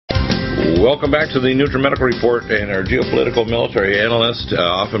Welcome back to the NutriMedical Report, and our geopolitical military analyst,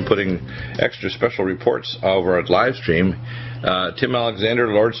 often putting extra special reports over at Livestream. Tim Alexander,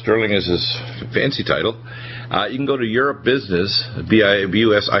 Lord Sterling is his fancy title. You can go to Europe Business,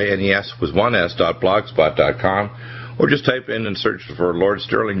 BUSINES with one S.blogspot.com, or just type in and search for Lord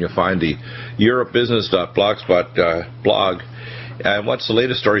Sterling. You'll find the europebusiness.blogspot blog. And what's the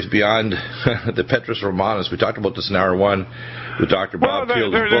latest stories beyond the Petrus Romanus? We talked about this in hour one with Dr. Bob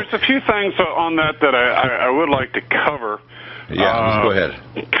Fields' book. There's a few things on that I would like to cover. Yeah, let's go ahead.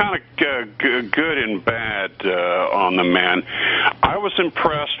 Kind of good and bad on the man. I was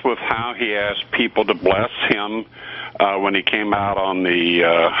impressed with how he asked people to bless him when he came out on the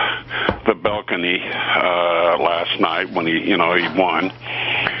balcony last night when he won,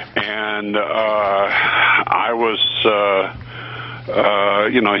 and I was.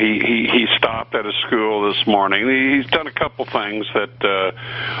 He stopped at a school this morning. He's done a couple things that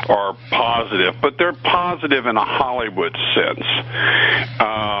are positive, but they're positive in a Hollywood sense.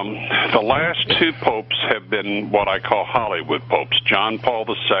 The last two popes have been what I call Hollywood popes, John Paul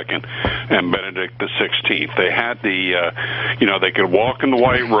II and Benedict XVI. They had they could walk in the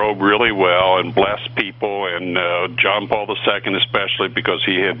white robe really well and bless people, and John Paul II, especially because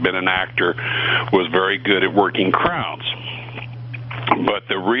he had been an actor, was very good at working crowds. But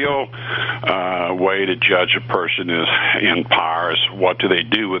the real way to judge a person is in power is what do they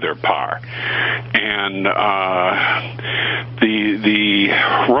do with their power. And the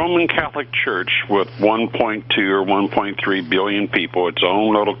Roman Catholic Church, with 1.2 or 1.3 billion people, its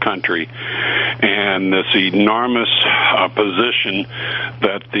own little country, and this enormous position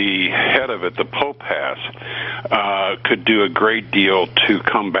that the head of it, the Pope, has, could do a great deal to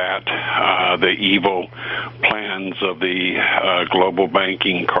combat the evil plans of the global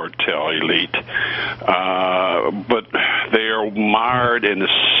banking cartel elite. But they are mired in a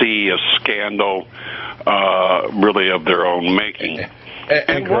sea of scandal, really of their own making.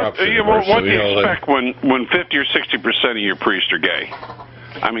 And corruption. What do you expect when 50 or 60% of your priests are gay?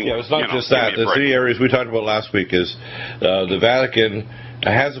 I mean, yeah, it's not just that. The three areas we talked about last week is the Vatican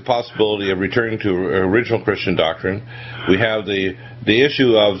has the possibility of returning to original Christian doctrine. We have the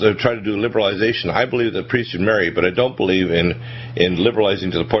issue of trying to do liberalization. I believe that priests should marry, but I don't believe in liberalizing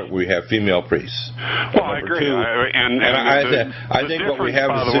to the point where we have female priests. Well, I agree. I think what we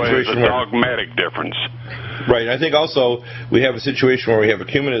have is a situation where dogmatic difference. Right. I think also we have a situation where we have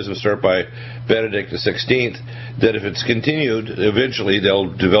ecumenism started by Benedict XVI, that if it's continued, eventually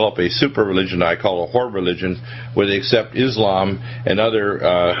they'll develop a super religion I call a whore religion, where they accept Islam and other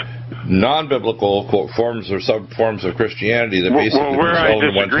non-biblical forms or sub-forms of Christianity that basically... Well, where I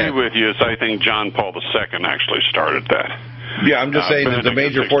disagree with you is I think John Paul II actually started that. Yeah, I'm just saying that the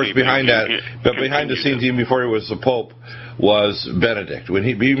major force behind that, but behind the scenes, even before he was the Pope, was Benedict.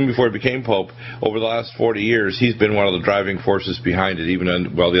 Even before he became Pope, over the last 40 years, he's been one of the driving forces behind it, even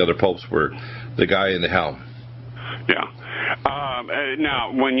while the other popes were the guy in the helm. Yeah.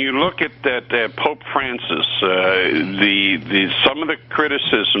 Now, when you look at that Pope Francis, some of the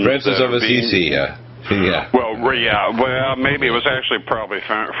criticisms... Francis of Assisi, yeah. Well, maybe it was actually probably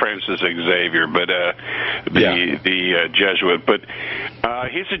Francis Xavier, but the Jesuit. But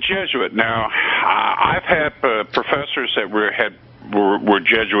he's a Jesuit. Now, I've had professors that were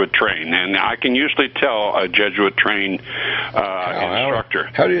Jesuit trained, and I can usually tell a Jesuit trained instructor.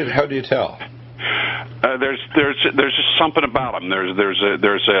 How do you tell? There's just something about them. There's a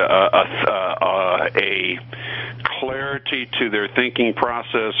clarity to their thinking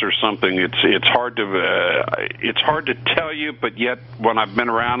process or something. It's hard to tell you, but yet when I've been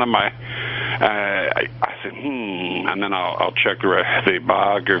around them, I say and then I'll check the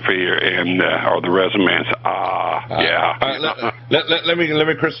biography or the resume and say Let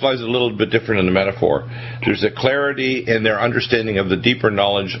me crystallize it a little bit different in the metaphor. There's a clarity in their understanding of the deeper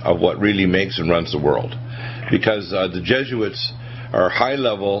knowledge of what really makes and runs the world, because the Jesuits are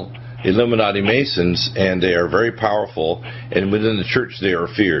high-level Illuminati Masons, and they are very powerful, and within the church they are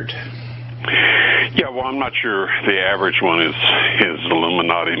feared. Yeah, well, I'm not sure the average one is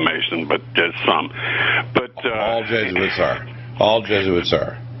Illuminati Mason, but there's some. But all Jesuits are. All Jesuits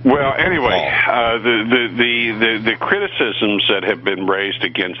are. Well, anyway, the criticisms that have been raised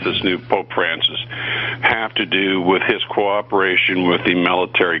against this new Pope Francis have to do with his cooperation with the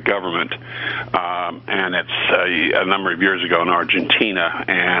military government, and it's a number of years ago in Argentina,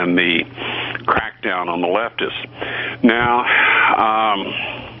 and the crackdown on the leftists. Now,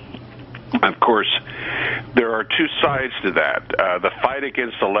 of course, there are two sides to that. The fight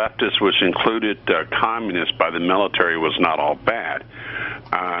against the leftists, which included communists by the military, was not all bad.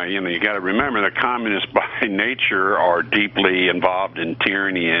 You got to remember that communists by nature are deeply involved in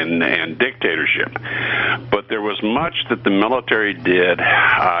tyranny and dictatorship. But there was much that the military did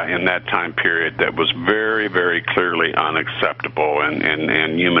in that time period that was very, very clearly unacceptable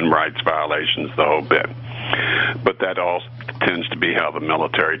and human rights violations, the whole bit. But that all tends to be how the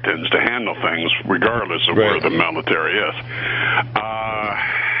military tends to handle things, regardless of where the military is.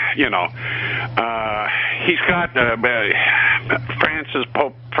 He's got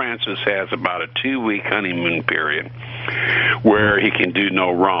Pope Francis has about a 2-week honeymoon period where he can do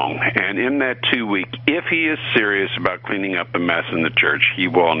no wrong. And in that 2 week, if he is serious about cleaning up the mess in the church, he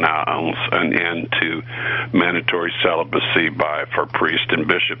will announce an end to mandatory celibacy for priests and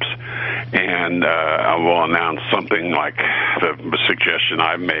bishops. And I will announce something like the suggestion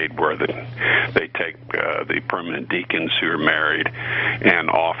I've made, where they take the permanent deacons who are married and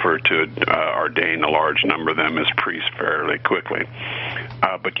offer to ordain a large number of them as priests fairly quickly.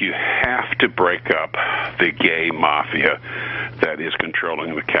 But you have to break up the gay mafia that is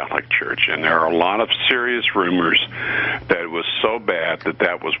controlling the Catholic Church. And there are a lot of serious rumors that it was so bad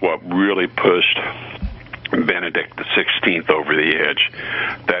that was what really pushed Benedict XVI over the edge,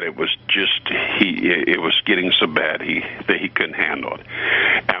 that it was just it was getting so bad that he couldn't handle it.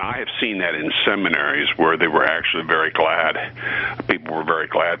 And I have seen that in seminaries where they were actually very glad. People were very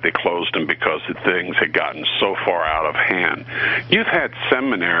glad they closed them because the things had gotten so far out of hand. You've had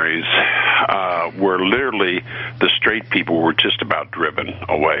seminaries where literally the straight people were just about driven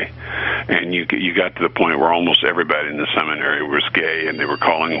away, and you got to the point where almost everybody in the seminary was gay, and they were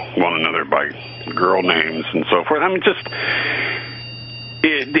calling one another by girl names and so forth. I mean, just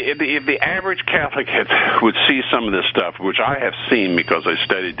if the average Catholic would see some of this stuff, which I have seen because I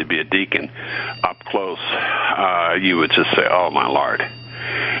studied to be a deacon up close, you would just say, "Oh my Lord!"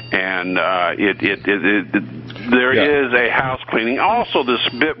 And there is a house cleaning. Also, this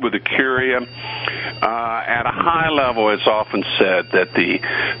bit with the Curia. At a high level, it's often said that the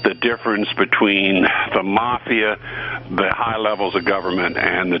difference between the mafia, the high levels of government,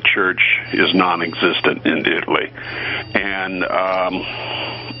 and the church is non-existent in Italy. And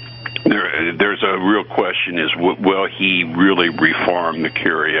there's a real question: is will he really reform the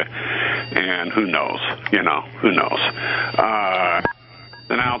Curia? And who knows? Who knows?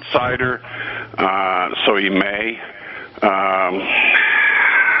 An outsider, so he may.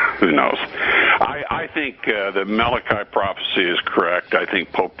 Who knows? I think the Malachi prophecy is correct. I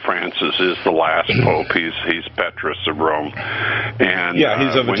think Pope Francis is the last pope. He's Petrus of Rome, and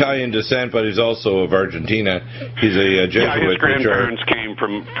he's of Italian descent, but he's also of Argentina. He's a Jesuit. Yeah, his grandparents came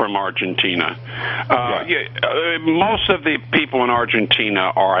from Argentina. Most of the people in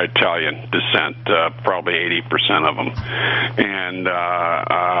Argentina are Italian descent, probably 80% of them. And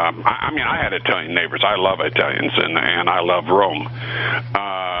I mean, I had Italian neighbors. I love Italians, and I love Rome.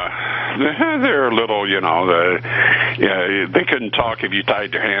 They're a little, they couldn't talk if you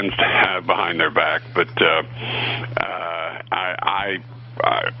tied their hands behind their back, but I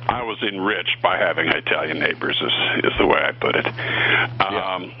was enriched by having Italian neighbors, is the way I put it.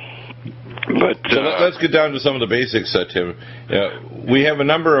 So let's get down to some of the basics, Tim. We have a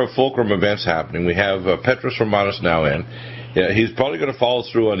number of fulcrum events happening. We have Petrus Romanus now in. He's probably going to follow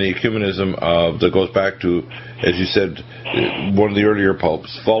through on the ecumenism that goes back to, as you said, one of the earlier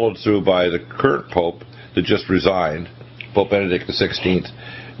popes, followed through by the current pope that just resigned, Pope Benedict XVI.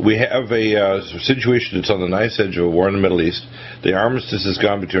 We have a situation that's on the knife's edge of a war in the Middle East. The armistice has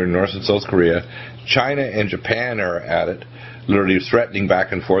gone between North and South Korea. China and Japan are at it, literally threatening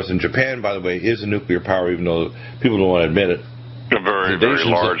back and forth. And Japan, by the way, is a nuclear power, even though people don't want to admit it. A very, very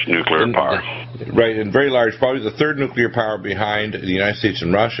large nuclear power. Right, and very large, probably the third nuclear power behind the United States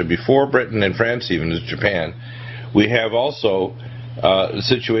and Russia, before Britain and France even, is Japan. We have also a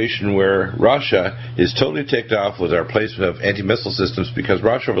situation where Russia is totally ticked off with our placement of anti-missile systems, because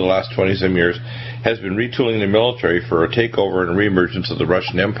Russia over the last 20-some years has been retooling the military for a takeover and reemergence of the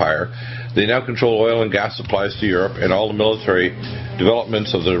Russian Empire. They now control oil and gas supplies to Europe, and all the military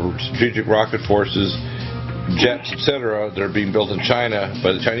developments of the strategic rocket forces, jets, etc., that are being built in China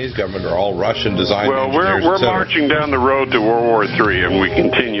by the Chinese government are all Russian designed. Well, we're marching down the road to World War III, and we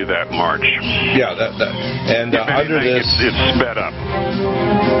continue that march. Yeah, and under this, it's sped up.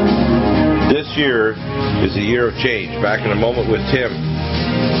 This year is a year of change. Back in a moment with Tim.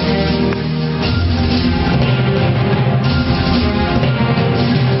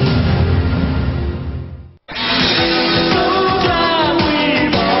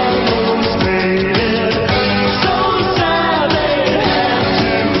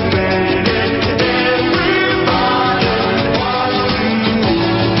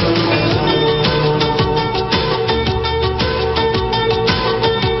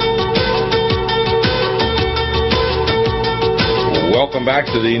 back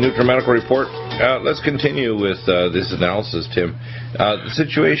to the NutriMedical Report. Let's continue with this analysis, Tim. The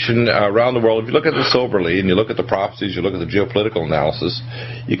situation around the world, if you look at this soberly and you look at the prophecies, you look at the geopolitical analysis,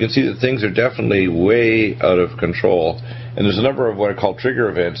 you can see that things are definitely way out of control. And there's a number of what I call trigger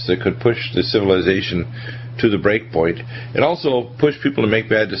events that could push the civilization to the break point and also push people to make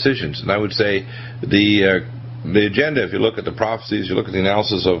bad decisions. And I would say the agenda, if you look at the prophecies, you look at the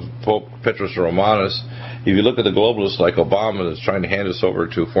analysis of Pope Petrus Romanus, if you look at the globalists like Obama that's trying to hand us over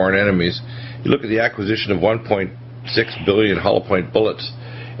to foreign enemies, you look at the acquisition of 1.6 billion hollow point bullets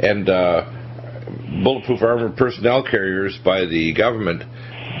and bulletproof armored personnel carriers by the government,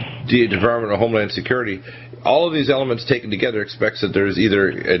 the Department of Homeland Security, all of these elements taken together expects that there's either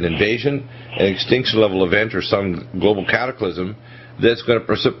an invasion, an extinction level event, or some global cataclysm that's going to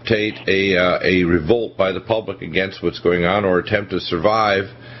precipitate a revolt by the public against what's going on, or attempt to survive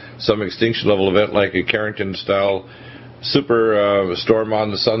some extinction level event like a Carrington-style super storm on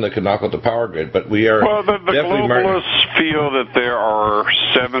the sun that could knock out the power grid. But we are the globalists feel that there are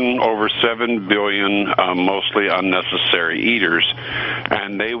over 7 billion mostly unnecessary eaters,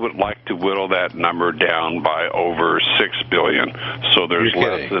 and they would like to whittle that number down by over 6 billion. So there's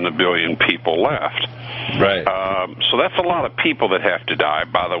less than a billion people left. Right. So that's a lot of people that have to die.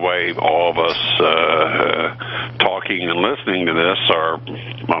 By the way, all of us talking and listening to this are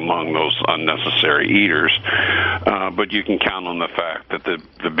among those unnecessary eaters. But you can count on the fact that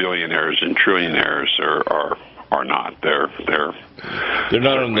the billionaires and trillionaires are not. They're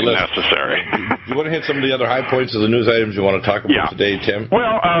not on the list. Necessary. You want to hit some of the other high points of the news items you want to talk about today, Tim?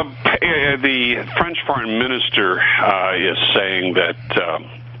 Well, the French foreign minister is saying that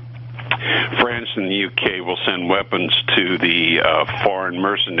France and the UK will send weapons to the foreign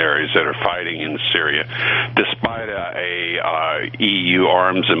mercenaries that are fighting in Syria, despite a EU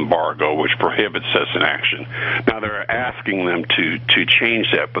arms embargo which prohibits such an action. Now, they're asking them to change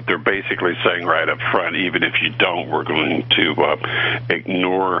that, but they're basically saying right up front, even if you don't, we're going to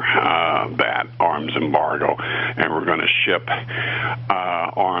ignore that arms embargo, and we're going to ship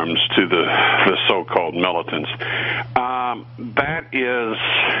arms to the so-called militants. That is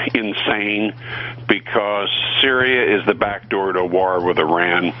insane, because Syria is the back door to a war with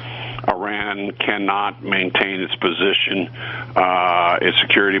Iran. Iran cannot maintain its position, its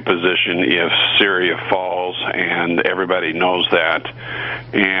security position, if Syria falls, and everybody knows that.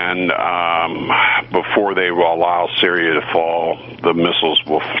 And before they will allow Syria to fall, the missiles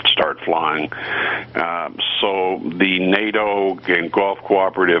will start flying. So the NATO and Gulf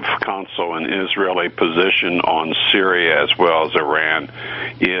Cooperative Council and Israeli position on Syria as well as Iran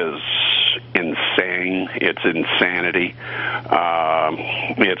is insane. It's insanity.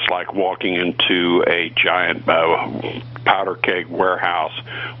 It's like walking into a giant powder keg warehouse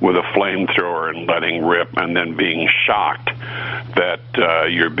with a flamethrower and letting rip, and then being shocked that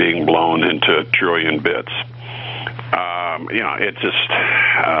you're being blown into a trillion bits. It just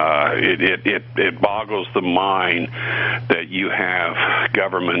it boggles the mind that you have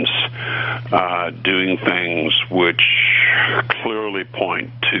governments doing things which clearly point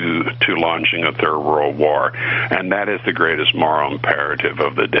to launching a third world war, and that is the greatest moral imperative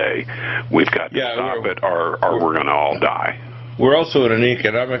of the day. We've got to stop it, or we're going to all die. We're also in an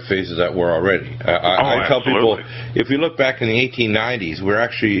economic phase of that war already. I tell people, if you look back in the 1890s,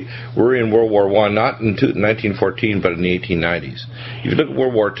 we're in World War I, not in 1914, but in the 1890s. If you look at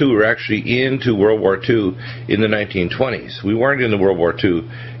World War II, we're actually into World War II in the 1920s. We weren't in the World War II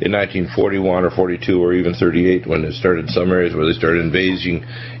in 1941 or 42 or even 38 when it started, some areas where they started invading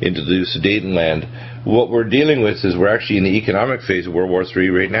into the Sudetenland. What we're dealing with is we're actually in the economic phase of World War III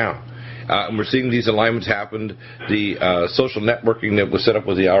right now. And we're seeing these alignments happen. The social networking that was set up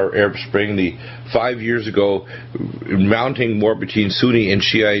with the Arab Spring, the 5 years ago mounting war between Sunni and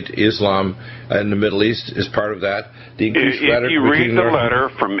Shiite Islam in the Middle East is part of that. The increased if you read the letter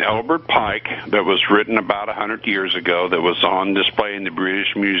from Albert Pike that was written about 100 years ago, that was on display in the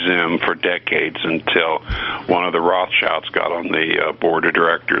British Museum for decades until one of the Rothschilds got on the board of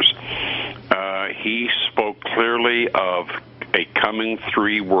directors, he spoke clearly of a coming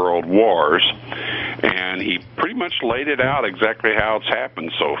 3 world wars, and he pretty much laid it out exactly how it's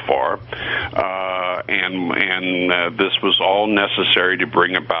happened so far. And this was all necessary to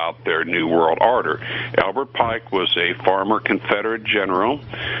bring about their new world order. Albert Pike was a former Confederate general.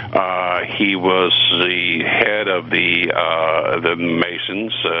 He was the head of the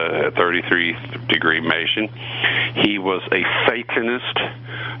Masons, 33-degree Mason. He was a Satanist,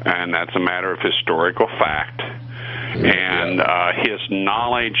 and that's a matter of historical fact. And his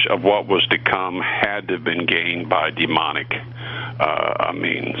knowledge of what was to come had to have been gained by demonic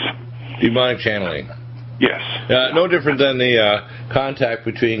means. Demonic channeling. Yes. No different than the contact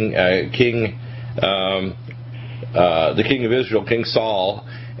between the king of Israel, King Saul,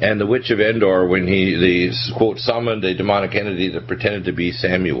 and the witch of Endor when he quote, summoned a demonic entity that pretended to be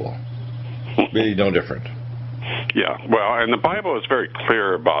Samuel. Really no different. Yeah, well, and the Bible is very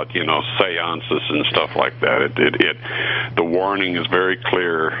clear about, seances and stuff like that. The warning is very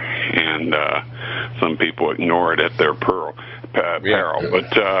clear, and some people ignore it at their peril. But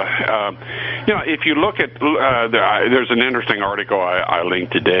if you look at, there's an interesting article I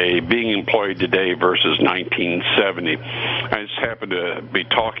linked today, Being Employed Today versus 1970. I just happened to be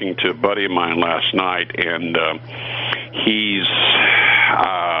talking to a buddy of mine last night, and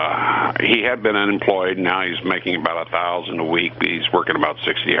he had been unemployed. Now he's making about $1,000 a week. He's working about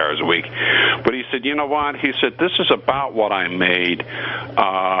 60 hours a week. But he said, you know what? He said, this is about what I made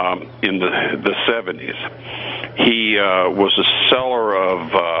in the 70s. He was a seller of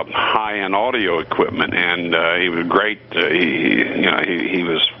high-end audio equipment, and he was great. He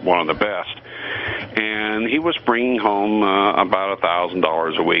was one of the best. And he was bringing home about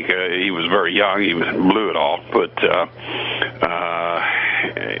 $1,000 a week. He was very young. He blew it all. But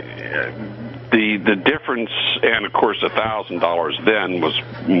the difference, and of course $1,000 then was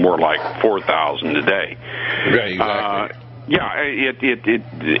more like $4,000 today. Right, exactly.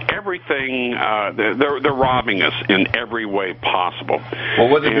 Everything, they're robbing us in every way possible. Well,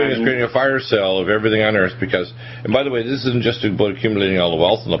 what they're doing is creating a fire sale of everything on Earth because, and by the way, this isn't just about accumulating all the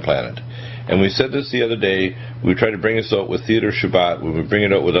wealth on the planet. And we said this the other day, we tried to bring this out with Theodore Shabbat, when we bring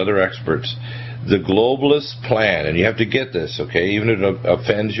it out with other experts. The globalist plan, and you have to get this, okay, even if it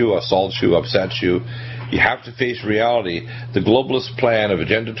offends you, assaults you, upsets you, you have to face reality. The globalist plan of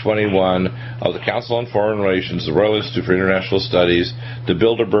Agenda 21, of the Council on Foreign Relations, the Royal Institute for International Studies, the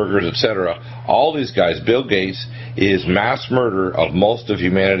Bilderbergers, etc., all these guys, Bill Gates, is mass murder of most of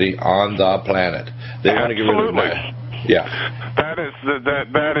humanity on the planet. They want to get rid of that. Yeah. That is,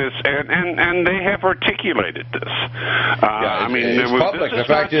 and they have articulated this. I mean, it's public. This is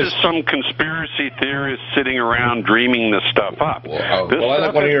not just some conspiracy theorist sitting around dreaming this stuff up. This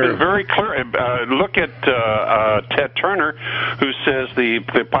stuff has been very clear. Look at Ted Turner, who says the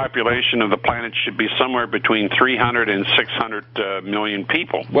population of the planet should be somewhere between 300 and 600 million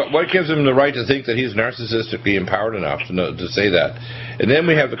people. What gives him the right to think that he's narcissistically empowered enough to say that? And then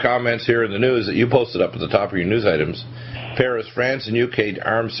we have the comments here in the news that you posted up at the top of your news items. Paris, France, and UK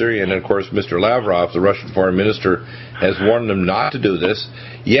armed Syria, and of course Mr. Lavrov, the Russian foreign minister, has warned them not to do this.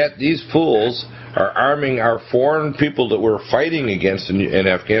 Yet these fools are arming our foreign people that we're fighting against in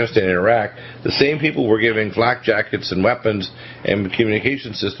Afghanistan and Iraq, the same people we're giving flak jackets and weapons and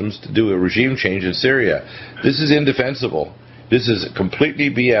communication systems to do a regime change in Syria. This is indefensible. This is completely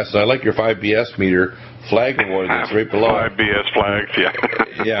BS, and I like your 5 BS meter flag award that's right below. 5 BS flags, yeah.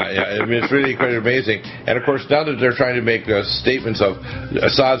 yeah. I mean, it's really quite amazing. And, of course, now that they're trying to make statements of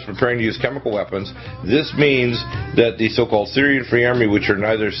Assad's preparing to use chemical weapons, this means that the so-called Syrian Free Army, which are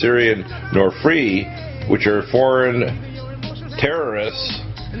neither Syrian nor free, which are foreign terrorists,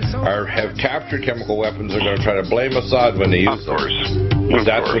 have captured chemical weapons. They're going to try to blame Assad when they use them.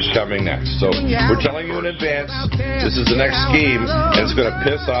 That's what's coming next. So we're telling you in advance, this is the next scheme, and it's going to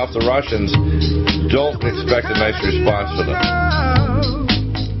piss off the Russians. Don't expect a nice response from them.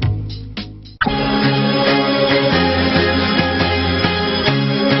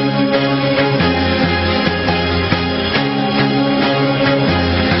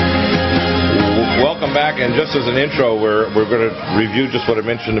 Welcome back, and just as an intro, we're going to review just what I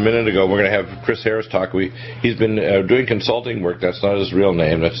mentioned a minute ago. We're going to have Chris Harris talk. He's been doing consulting work. That's not his real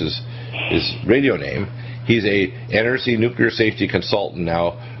name. That's his radio name. He's a NRC nuclear safety consultant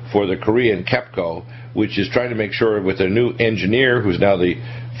now for the Korean KEPCO, which is trying to make sure with their new engineer, who's now the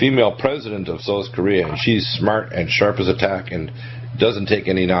female president of South Korea, and she's smart and sharp as a tack and doesn't take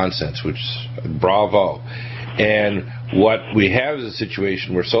any nonsense, which bravo. And what we have is a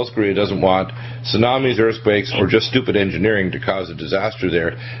situation where South Korea doesn't want tsunamis, earthquakes, or just stupid engineering to cause a disaster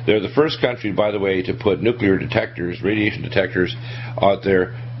there. They're the first country, by the way, to put nuclear detectors, radiation detectors, out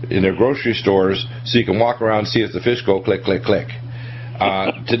there in their grocery stores so you can walk around and see if the fish go click, click, click.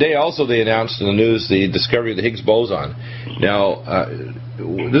 Today also they announced in the news the discovery of the Higgs boson. Now,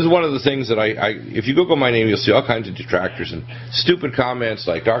 this is one of the things that if you Google my name, you'll see all kinds of detractors and stupid comments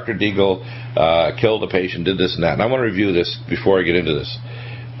like Dr. Deagle killed a patient, did this and that. And I want to review this before I get into this.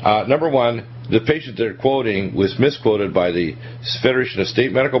 Number one, the patient they're quoting was misquoted by the Federation of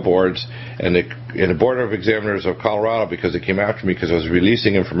State Medical Boards and the Board of Examiners of Colorado because they came after me because I was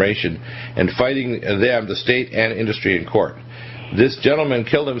releasing information and fighting them, the state and industry, in court. This gentleman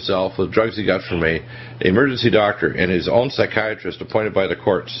killed himself with drugs he got from an emergency doctor and his own psychiatrist appointed by the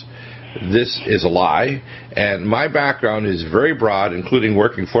courts. this is a lie. And my background is very broad, including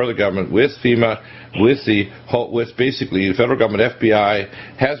working for the government with FEMA, with basically the federal government,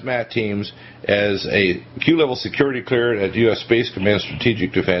 FBI, hazmat teams, as a Q-level security cleared at U.S. Space Command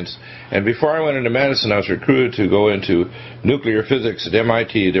Strategic Defense. And before I went into medicine, I was recruited to go into nuclear physics at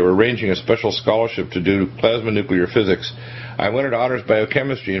MIT. They were arranging a special scholarship to do plasma nuclear physics. I went into honors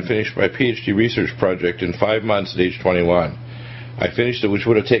biochemistry and finished my PhD research project in 5 months at age 21. I finished it, which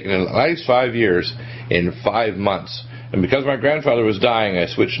would have taken at least 5 years, in 5 months. And because my grandfather was dying, I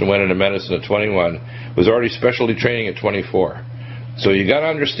switched and went into medicine at 21, was already specialty training at 24. So you got to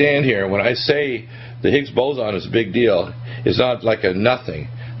understand here, when I say the Higgs boson is a big deal, it's not like a nothing.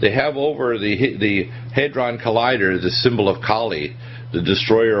 They have over the Hadron Collider, the symbol of Kali, the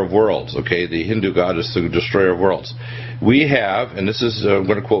destroyer of worlds, okay, the Hindu goddess, the destroyer of worlds. We have, and this is, I'm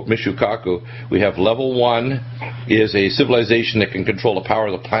going to quote Michio Kaku, we have level 1 is a civilization that can control the power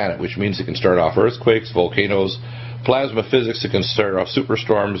of the planet, which means it can start off earthquakes, volcanoes, plasma physics, it can start off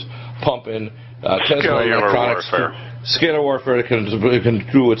superstorms, pumping, Tesla electronics, scalar warfare. It can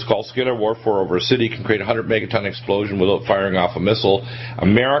do what's called scalar warfare over a city, can create a 100 megaton explosion without firing off a missile.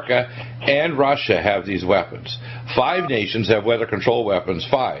 America and Russia have these weapons. 5 nations have weather control weapons,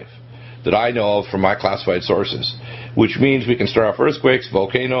 5, that I know of from my classified sources, which means we can start off earthquakes,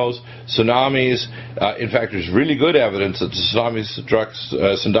 volcanoes, tsunamis. In fact, there's really good evidence that the tsunamis struck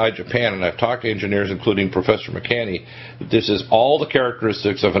Sendai, Japan, and I've talked to engineers, including Professor McCanney, that this is all the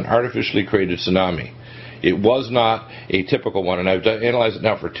characteristics of an artificially created tsunami. It was not a typical one, and I've analyzed it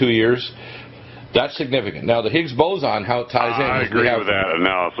now for 2 years. That's significant. Now, the Higgs boson, how it ties in. I agree with that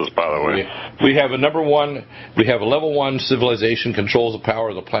analysis, by the way. We have a level 1 civilization controls the power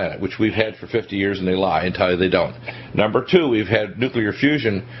of the planet, which we've had for 50 years, and they lie and tell you they don't. Number 2, we've had nuclear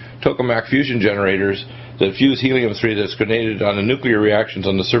fusion, tokamak fusion generators that fuse helium-3 that's grenaded on the nuclear reactions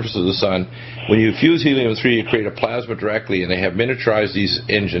on the surface of the sun. When you fuse helium-3, you create a plasma directly, and they have miniaturized these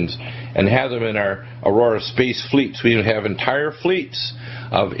engines and have them in our Aurora space fleets. We even have entire fleets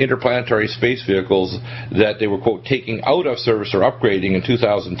of interplanetary space vehicles that they were, quote, taking out of service or upgrading in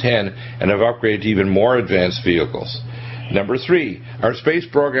 2010, and have upgraded to even more advanced vehicles. Number 3, our space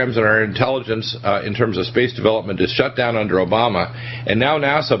programs and our intelligence in terms of space development is shut down under Obama, and now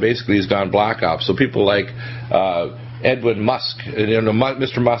NASA basically has gone black ops. So people like Edwin Musk,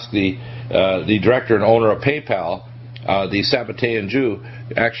 Mr. Musk, the director and owner of PayPal, the Sabbatean Jew,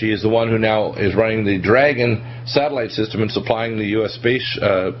 actually is the one who now is running the Dragon satellite system and supplying the U.S. space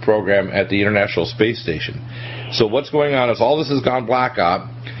program at the International Space Station. So what's going on is all this has gone black op.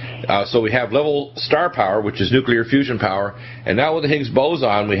 So we have level star power, which is nuclear fusion power, and now with the Higgs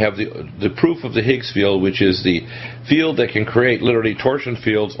boson, we have the proof of the Higgs field, which is the field that can create literally torsion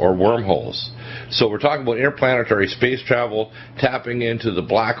fields or wormholes. So we're talking about interplanetary space travel, tapping into the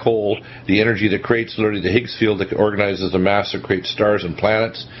black hole, the energy that creates literally the Higgs field that organizes the mass that creates stars and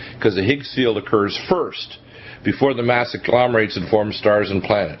planets, because the Higgs field occurs first before the mass agglomerates and forms stars and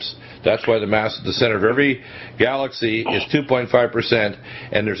planets. That's why the mass at the center of every galaxy is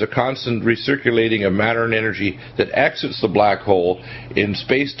 2.5%, and there's a constant recirculating of matter and energy that exits the black hole in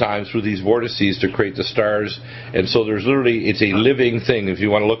space-time through these vortices to create the stars. And so there's literally, it's a living thing. If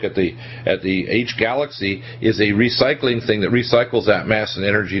you want to look at each galaxy is a recycling thing that recycles that mass and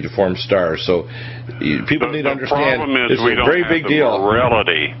energy to form stars. So people need to understand this is a very big deal. The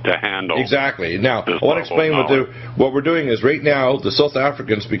morality to handle. Exactly. Now, I want to explain what we're doing is right now the South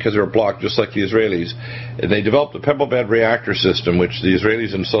Africans, because they're blocked just like the Israelis, and they developed the pebble bed reactor system, which the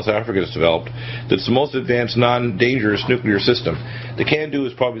Israelis and South Africans developed, that's the most advanced non-dangerous nuclear system. The CANDU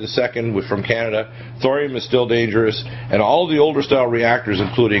is probably the second from Canada. Thorium is still dangerous, and all the older style reactors,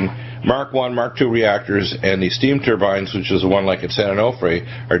 including Mark I, Mark II reactors, and the steam turbines, which is the one like at San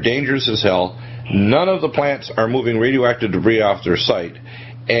Onofre, are dangerous as hell. None of the plants are moving radioactive debris off their site.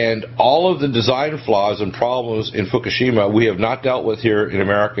 And all of the design flaws and problems in Fukushima we have not dealt with here in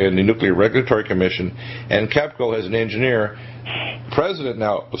America in the Nuclear Regulatory Commission. And KEPCO has an engineer, president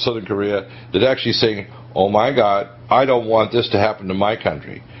now of Southern Korea, that's actually saying, oh my God, I don't want this to happen to my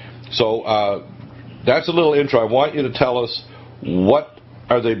country. So that's a little intro. I want you to tell us what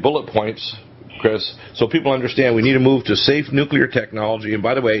are the bullet points, Chris, so people understand we need to move to safe nuclear technology. And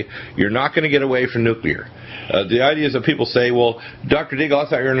by the way, you're not going to get away from nuclear. The idea is that people say, well, Dr. Deagle, I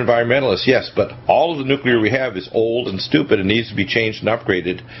thought you're an environmentalist. Yes, but all of the nuclear we have is old and stupid and needs to be changed and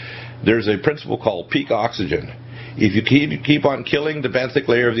upgraded. There's a principle called peak oxygen. if you keep on killing the benthic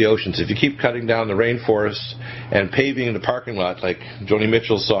layer of the oceans, if you keep cutting down the rainforests and paving the parking lot like Joni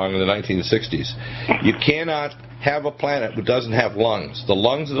Mitchell's song in the 1960s, you cannot have a planet that doesn't have lungs. The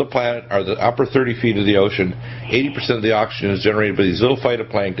lungs of the planet are the upper 30 feet of the ocean. 80% of the oxygen is generated by these little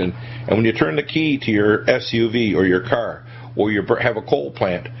phytoplankton. And when you turn the key to your SUV or your car, or you have a coal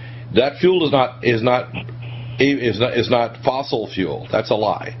plant, that fuel is not fossil fuel. That's a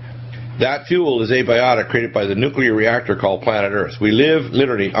lie. That fuel is abiotic, created by the nuclear reactor called planet Earth. We live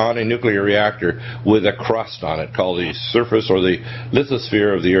literally on a nuclear reactor with a crust on it called the surface or the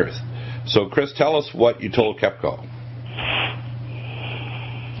lithosphere of the Earth. So, Chris, tell us what you told KEPCO.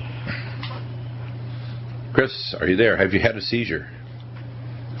 Chris, are you there? Have you had a seizure?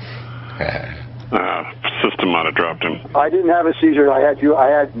 System might have dropped him. I didn't have a seizure. I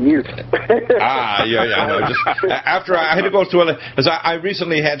had mute. Yeah. No, just after I had to go through it, because I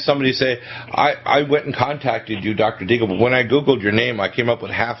recently had somebody say, I went and contacted you, Dr. Deagle, but when I Googled your name, I came up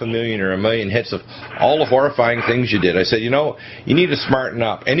with 500,000 or 1 million hits of all the horrifying things you did. I said, you need to smarten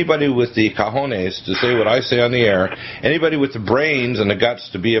up. Anybody with the cojones to say what I say on the air, anybody with the brains and the guts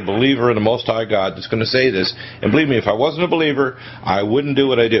to be a believer in the Most High God that's going to say this, and believe me, if I wasn't a believer, I wouldn't do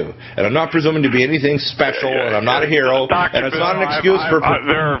what I do. And I'm not presuming to be anything special, and I'm not a hero, and it's not an excuse for...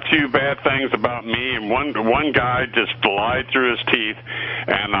 there are a few bad things about me, and one guy just lied through his teeth,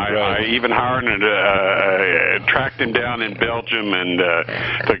 and I even hired tracked him down in Belgium, and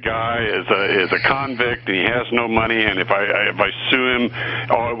the guy is a convict, and he has no money, and if I sue him,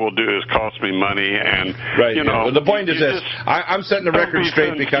 all it will do is cost me money, and Well, the point is this: I'm setting the record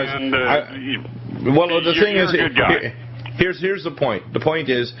straight because the thing is, here's the point. The point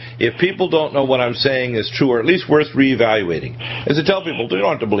is, if people don't know what I'm saying is true, or at least worth reevaluating, is to tell people, you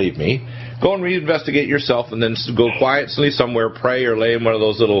don't have to believe me. Go and reinvestigate yourself, and then go quietly somewhere, pray, or lay in one of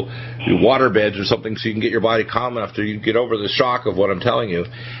those little water beds or something so you can get your body calm enough to get over the shock of what I'm telling you.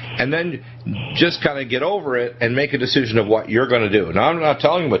 And then just kind of get over it and make a decision of what you're going to do. Now, I'm not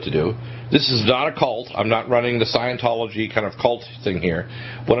telling you what to do. This is not a cult. I'm not running the Scientology kind of cult thing here.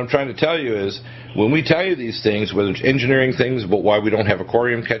 What I'm trying to tell you is, when we tell you these things, whether it's engineering things about why we don't have a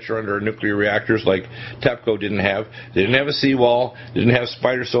corium catcher under our nuclear reactors like TEPCO didn't have, they didn't have a seawall, they didn't have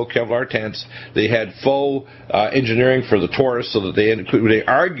spider-soaked Kevlar tents, they had faux engineering for the Taurus so that they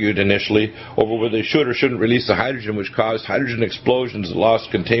argued initially over whether they should or shouldn't release the hydrogen, which caused hydrogen explosions that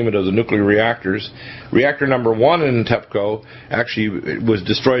lost containment of the nuclear reactors. Reactor number 1 in TEPCO actually was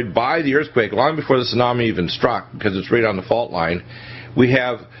destroyed by the earthquake long before the tsunami even struck, because it's right on the fault line. We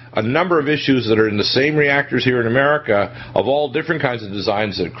have a number of issues that are in the same reactors here in America of all different kinds of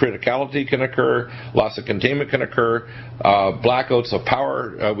designs that criticality can occur, loss of containment can occur, blackouts of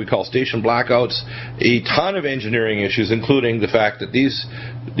power, we call station blackouts, a ton of engineering issues, including the fact that these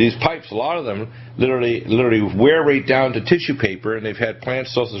pipes, a lot of them, literally wear right down to tissue paper, and they've had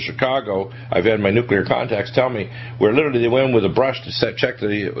plants south of Chicago, I've had my nuclear contacts tell me, where literally they went in with a brush to check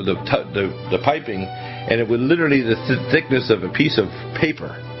the piping, and it was literally the thickness of a piece of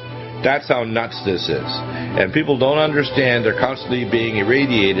paper. That's how nuts this is. And people don't understand they're constantly being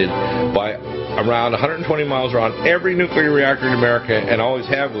irradiated by around 120 miles around every nuclear reactor in America, and always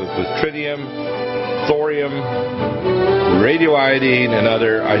have with tritium, thorium, radioiodine, and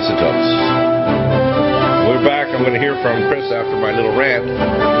other isotopes. We're back. I'm going to hear from Chris after my little rant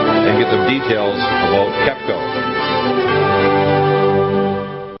and get the details about KEPCO.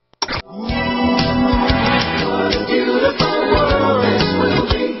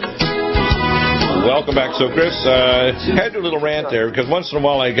 Welcome back. So, Chris, had a little rant there, because once in a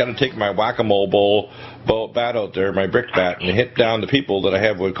while I got to take my whack-a-mole bat out there, my brick bat, and hit down the people that I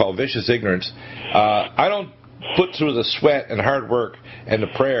have what we call vicious ignorance. I don't put through the sweat and hard work and the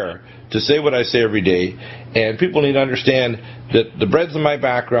prayer to say what I say every day, and people need to understand that the breadth of my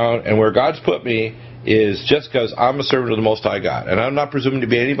background and where God's put me is just because I'm a servant of the Most High God, and I'm not presuming to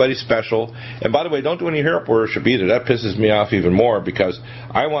be anybody special. And by the way, don't do any hero worship either. That pisses me off even more, because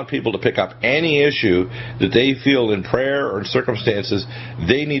I want people to pick up any issue that they feel in prayer or in circumstances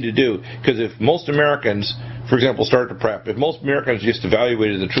they need to do. Because if most Americans, for example, start to prep, if most Americans just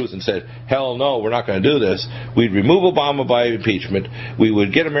evaluated the truth and said, hell no, we're not going to do this, we'd remove Obama by impeachment, we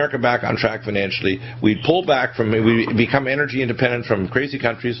would get America back on track financially, we'd pull back we'd become energy independent from crazy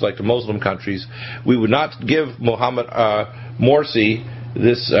countries like the Muslim countries, we would not give Mohammed Morsi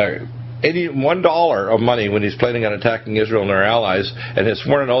this any $1 of money when he's planning on attacking Israel and their allies, and has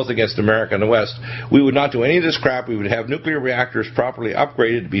sworn an oath against America and the West. We would not do any of this crap. We would have nuclear reactors properly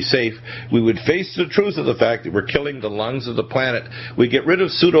upgraded to be safe. We would face the truth of the fact that we're killing the lungs of the planet. We'd get rid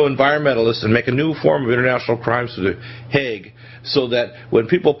of pseudo-environmentalists and make a new form of international crime through the Hague. so that when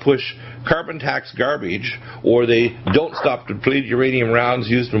people push carbon tax garbage, or they don't stop depleted uranium rounds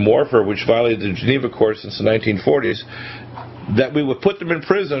used in warfare, which violated the Geneva Accords since the 1940s, that we would put them in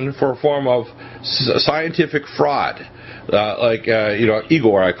prison for a form of scientific fraud, like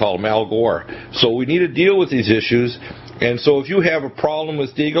Igor, I call him, Al Gore. So we need to deal with these issues. And so if you have a problem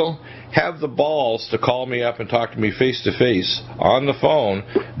with Deagle, have the balls to call me up and talk to me face-to-face on the phone.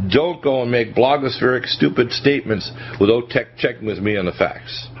 Don't go and make blogospheric, stupid statements without checking with me on the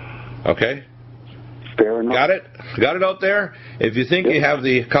facts. Okay? Fair enough. Got it? Got it out there? If you think you have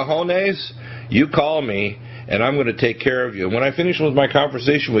the cojones, you call me, and I'm going to take care of you. And when I finish with my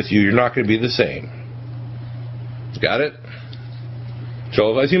conversation with you, you're not going to be the same. Got it?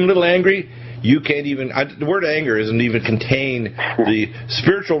 So if I seem a little angry, you can't even, the word anger doesn't even contain the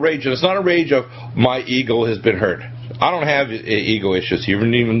spiritual rage. And it's not a rage of my ego has been hurt. I don't have ego issues,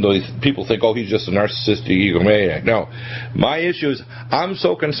 even though people think, oh, he's just a narcissistic egomaniac. No. My issue is I'm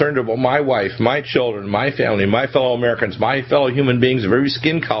so concerned about my wife, my children, my family, my fellow Americans, my fellow human beings of every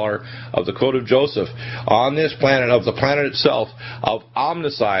skin color of the Code of Joseph on this planet, of the planet itself, of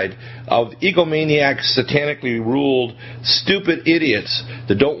omnicide, of egomaniacs, satanically ruled, stupid idiots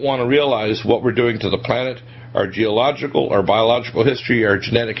that don't want to realize what we're doing to the planet, our geological, our biological history, our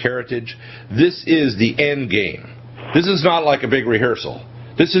genetic heritage. This is the end game. This is not like a big rehearsal.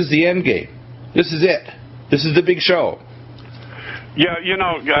 This is the end game. This is it. This is the big show. Yeah,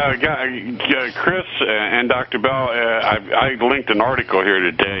 Chris and Dr. Bell, I linked an article here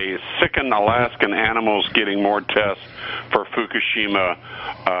today. Sickened Alaskan animals getting more tests for Fukushima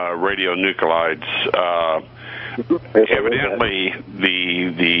radionuclides. Evidently,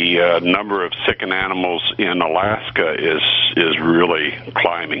 the number of sickened animals in Alaska is really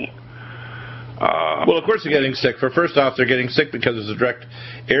climbing. Well, of course they're getting sick. First off, they're getting sick because there's a direct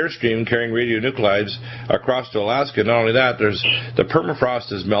airstream carrying radionuclides across to Alaska. Not only that, the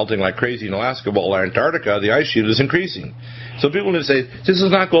permafrost is melting like crazy in Alaska, while Antarctica, the ice sheet is increasing. So people need to say, this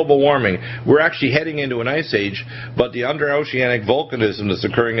is not global warming. We're actually heading into an ice age, but the underoceanic volcanism that's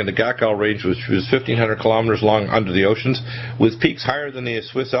occurring in the Gakkel Range, which is 1,500 kilometers long under the oceans, with peaks higher than the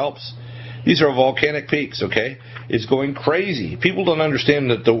Swiss Alps. These are volcanic peaks, okay? It's going crazy. People don't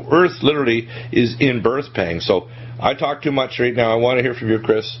understand that the Earth literally is in birth pangs. So I talk too much right now. I want to hear from you,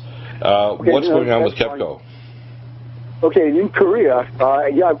 Chris. What's going on with KEPCO? Okay, in Korea,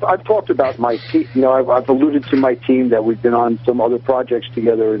 I've talked about my team. I've alluded to my team that we've been on some other projects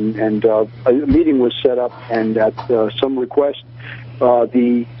together, and a meeting was set up, and at some request,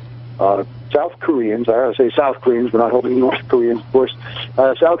 the South Koreans, I gotta say South Koreans, we're not holding North Koreans, of course.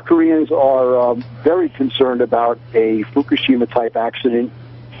 South Koreans are very concerned about a Fukushima-type accident,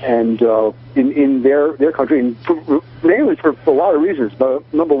 and in their country, and mainly for a lot of reasons.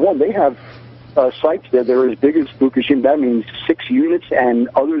 Number one, they have sites there that are as big as Fukushima. That means 6 units, and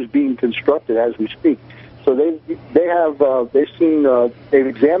others being constructed as we speak. So they've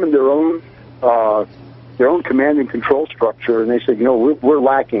examined their own command and control structure, and they said, we're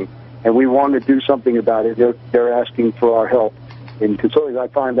lacking, and we want to do something about it. They're asking for our help in consulting. I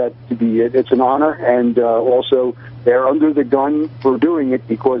find that to be it's an honor, and also they're under the gun for doing it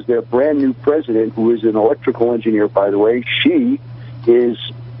because their brand new president, who is an electrical engineer, by the way, she is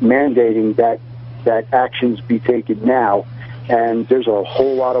mandating that actions be taken now, and there's a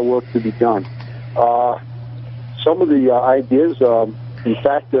whole lot of work to be done. Some of the ideas. In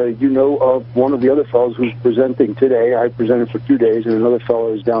fact, of one of the other fellows who's presenting today. I presented for 2 days, and another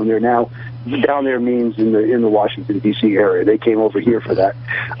fellow is down there now. Down there means in the Washington, D.C. area. They came over here for that.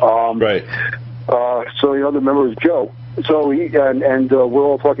 Right. So the other member is Joe. So we're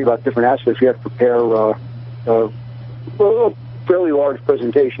all talking about different aspects. We have to prepare a fairly large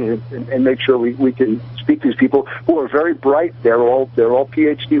presentation and make sure we can speak to these people who are very bright. They're all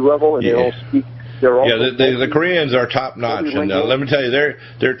PhD level, and they all speak. The Koreans are top notch, and let me tell you,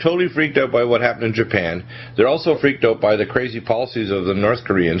 they're totally freaked out by what happened in Japan. They're also freaked out by the crazy policies of the North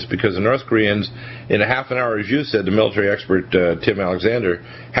Koreans, because the North Koreans, in a half an hour, as you said, the military expert Tim Alexander,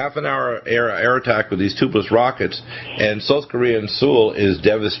 half an hour air attack with these tubeless rockets, and South Korea and Seoul is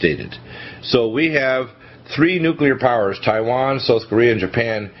devastated. So we have 3 nuclear powers, Taiwan, South Korea, and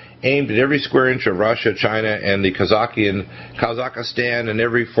Japan, aimed at every square inch of Russia, China, and the Kazakhstan, and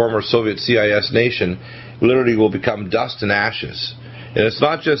every former Soviet CIS nation literally will become dust and ashes. And it's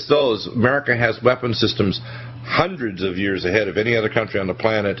not just those. America has weapon systems hundreds of years ahead of any other country on the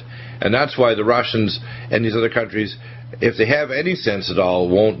planet, and that's why the Russians and these other countries, if they have any sense at all,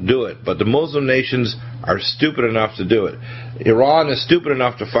 won't do it. But the Muslim nations are stupid enough to do it. Iran is stupid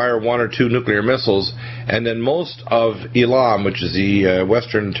enough to fire 1 or 2 nuclear missiles, and then most of Elam, which is the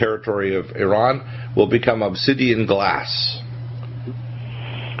western territory of Iran, will become obsidian glass.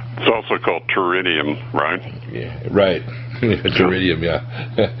 It's also called Teridium, right? Yeah, right. Teridium, yeah.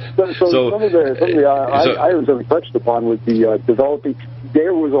 So some of the items that we touched upon was the developing.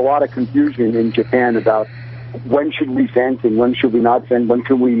 There was a lot of confusion in Japan about when should we vent and when should we not vent, when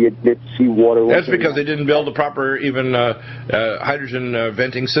can we admit seawater. That's because they didn't build the proper even hydrogen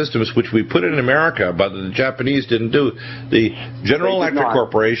venting systems, which we put in America, but the Japanese didn't do. The General Electric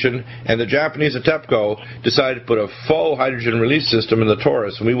Corporation and the Japanese at TEPCO decided to put a full hydrogen release system in the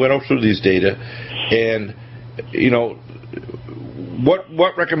Taurus, and we went over through these data, and, you know,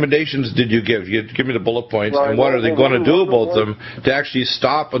 what recommendations did you give? You give me the bullet points, and what are they going to do about them to actually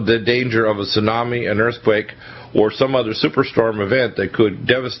stop the danger of a tsunami, an earthquake, or some other superstorm event that could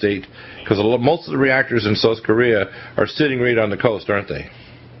devastate? Because most of the reactors in South Korea are sitting right on the coast, aren't they?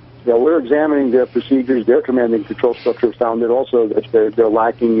 Yeah, we're examining their procedures. Their command and control structure found that also that they're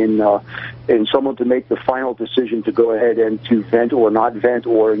lacking in someone to make the final decision to go ahead and to vent or not vent,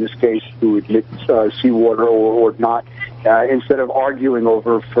 or in this case to admit seawater or not, instead of arguing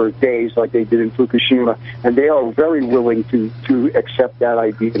over for days like they did in Fukushima. And they are very willing to accept that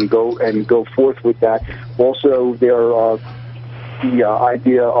idea and go forth with that. Also, the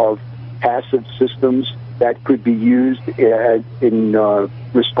idea of passive systems that could be used in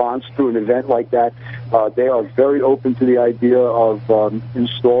response to an event like that. They are very open to the idea of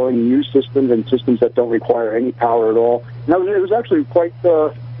installing new systems and systems that don't require any power at all. And it was actually quite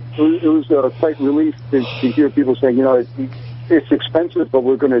quite relief to hear people saying, you know, it's expensive, but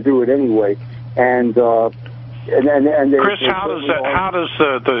we're going to do it anyway. And Chris, how does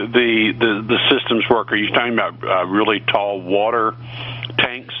the systems work? Are you talking about really tall water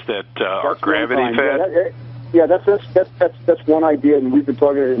tanks that are gravity fed? Yeah, that's one idea, and we've been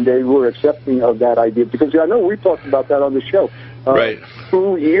talking, and they were accepting of that idea, because I know we talked about that on the show. Right.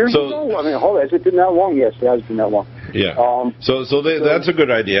 2 years ago? I mean, hold on, has it been that long? Yes, it has been that long. Yeah. That's a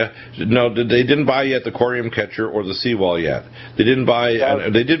good idea. No, they didn't buy yet the corium catcher or the seawall yet. They didn't buy.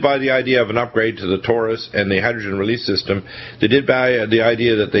 They did buy the idea of an upgrade to the Taurus and the hydrogen release system. They did buy the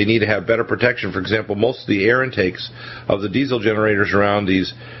idea that they need to have better protection. For example, most of the air intakes of the diesel generators around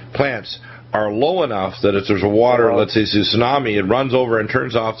these plants are low enough that if there's a water, let's say it's a tsunami, it runs over and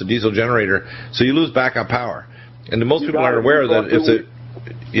turns off the diesel generator, so you lose backup power. And most people aren't aware that it's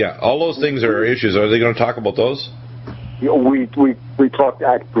all those things are issues. Are they going to talk about those? We talked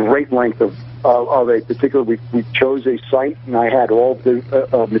at great length of a particular. We chose a site, and I had all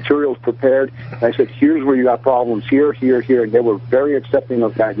the materials prepared. And I said, "Here's where you got problems. Here, here, here." And they were very accepting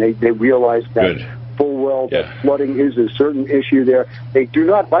of that. And they realized that full well that flooding is a certain issue there. They do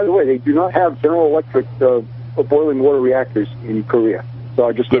not. By the way, they do not have General Electric boiling water reactors in Korea. So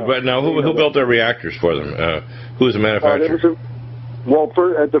I just. But now, who built their reactors for them? Who is the manufacturer?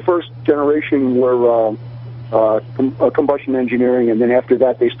 The first generation were combustion engineering, and then after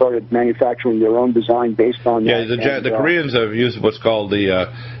that they started manufacturing their own design based on that. Yeah, the Koreans have used what's called the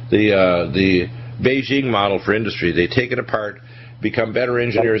Beijing model for industry. They take it apart, become better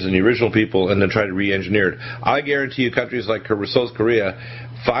engineers than the original people, and then try to re-engineer it. I guarantee you countries like South Korea,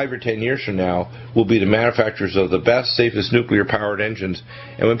 5 or 10 years from now, will be the manufacturers of the best, safest nuclear-powered engines.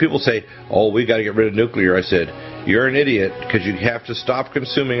 And when people say, oh, we got to get rid of nuclear, I said, you're an idiot, because you have to stop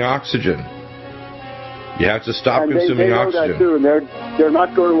consuming oxygen. You have to stop consuming oxygen. They know that too, and they're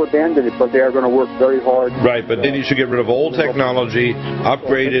not going to abandon it, but they are going to work very hard. Right, but then you should get rid of old technology,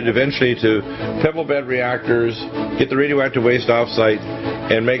 upgrade it eventually to pebble bed reactors, get the radioactive waste off-site,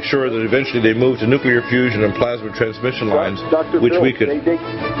 and make sure that eventually they move to nuclear fusion and plasma transmission lines, which we could...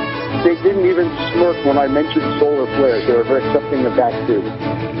 They didn't even smirk when I mentioned solar flares. They were very accepting of that, too.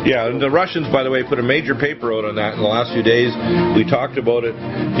 Yeah, and the Russians, by the way, put a major paper out on that in the last few days. We talked about it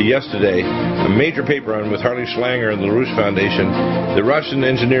yesterday. A major paper on with Harley Schlanger and the LaRouche Foundation. The Russian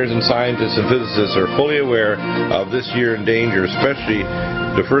engineers and scientists and physicists are fully aware of this year in danger, especially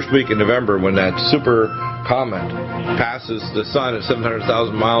the first week in November when that super comet passes the sun at 700,000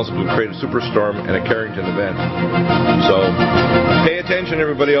 miles. It will create a superstorm and a Carrington event. So pay attention,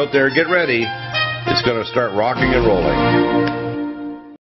 everybody out there. Get ready. It's going to start rocking and rolling.